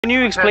Can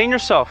you explain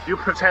yourself? You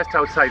protest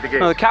outside the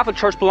gate. No, the Catholic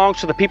Church belongs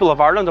to the people of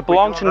Ireland. It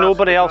belongs to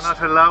nobody else. We're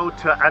not allowed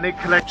to any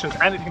collections,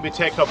 anything can be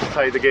taken up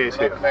inside the gate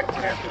here.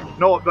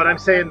 No, but I'm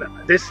saying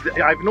this.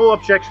 I have no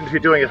objection to you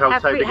doing it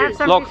outside the gate.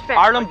 Look,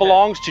 Ireland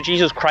belongs to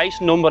Jesus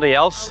Christ, nobody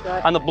else,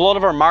 and the blood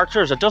of our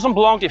martyrs. It doesn't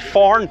belong to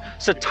foreign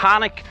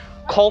satanic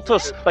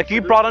cultists like you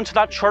brought into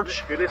that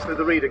church. If you listen to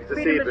the readings this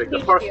evening,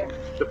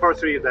 the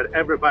first reading that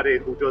everybody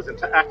who does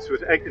acts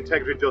with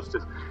integrity and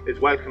justice is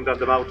welcomed on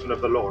the mountain of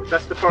the Lord.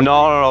 That's the first.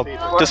 No.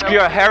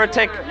 You're a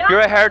heretic.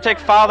 You're a heretic,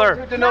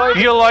 Father.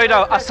 You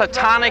allowed a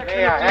satanic,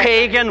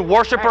 pagan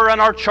worshipper in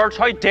our church.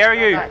 How dare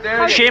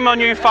you? Shame on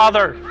you,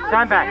 Father.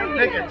 Stand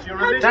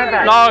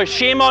back. No,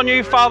 shame on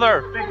you,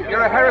 Father.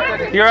 You're a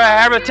heretic. You're a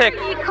heretic.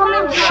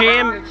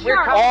 Shame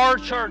our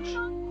church.